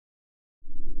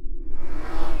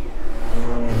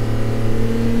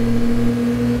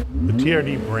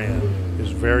TRD brand is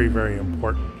very, very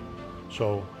important.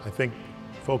 So I think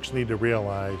folks need to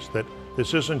realize that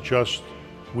this isn't just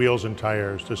wheels and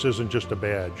tires. This isn't just a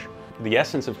badge. The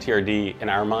essence of TRD in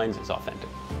our minds is authentic.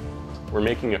 We're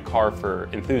making a car for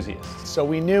enthusiasts. So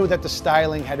we knew that the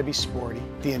styling had to be sporty,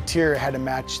 the interior had to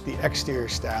match the exterior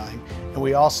styling, and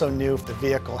we also knew if the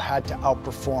vehicle had to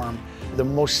outperform the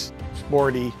most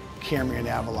sporty Camry and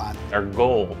Avalon. Our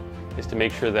goal is to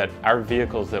make sure that our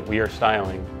vehicles that we are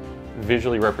styling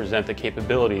visually represent the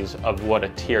capabilities of what a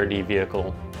TRD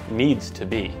vehicle needs to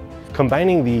be.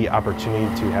 Combining the opportunity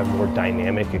to have more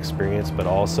dynamic experience, but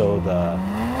also the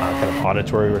kind of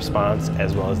auditory response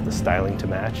as well as the styling to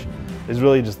match is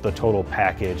really just the total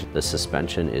package. The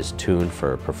suspension is tuned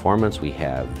for performance. We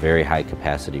have very high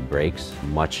capacity brakes,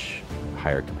 much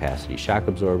higher capacity shock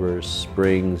absorbers,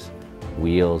 springs,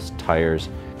 wheels, tires.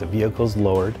 The vehicle's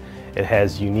lowered. It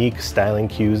has unique styling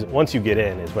cues. Once you get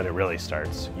in is when it really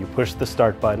starts. You push the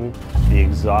start button, the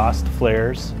exhaust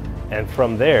flares, and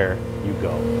from there you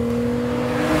go.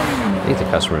 I think the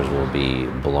customers will be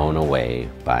blown away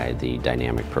by the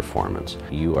dynamic performance.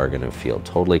 You are going to feel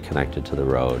totally connected to the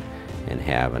road and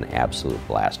have an absolute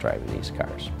blast driving these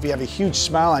cars. You have a huge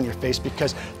smile on your face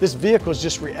because this vehicle is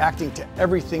just reacting to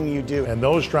everything you do. And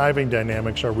those driving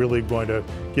dynamics are really going to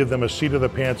give them a seat of the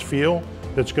pants feel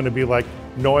that's going to be like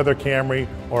no other Camry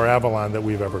or Avalon that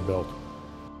we've ever built.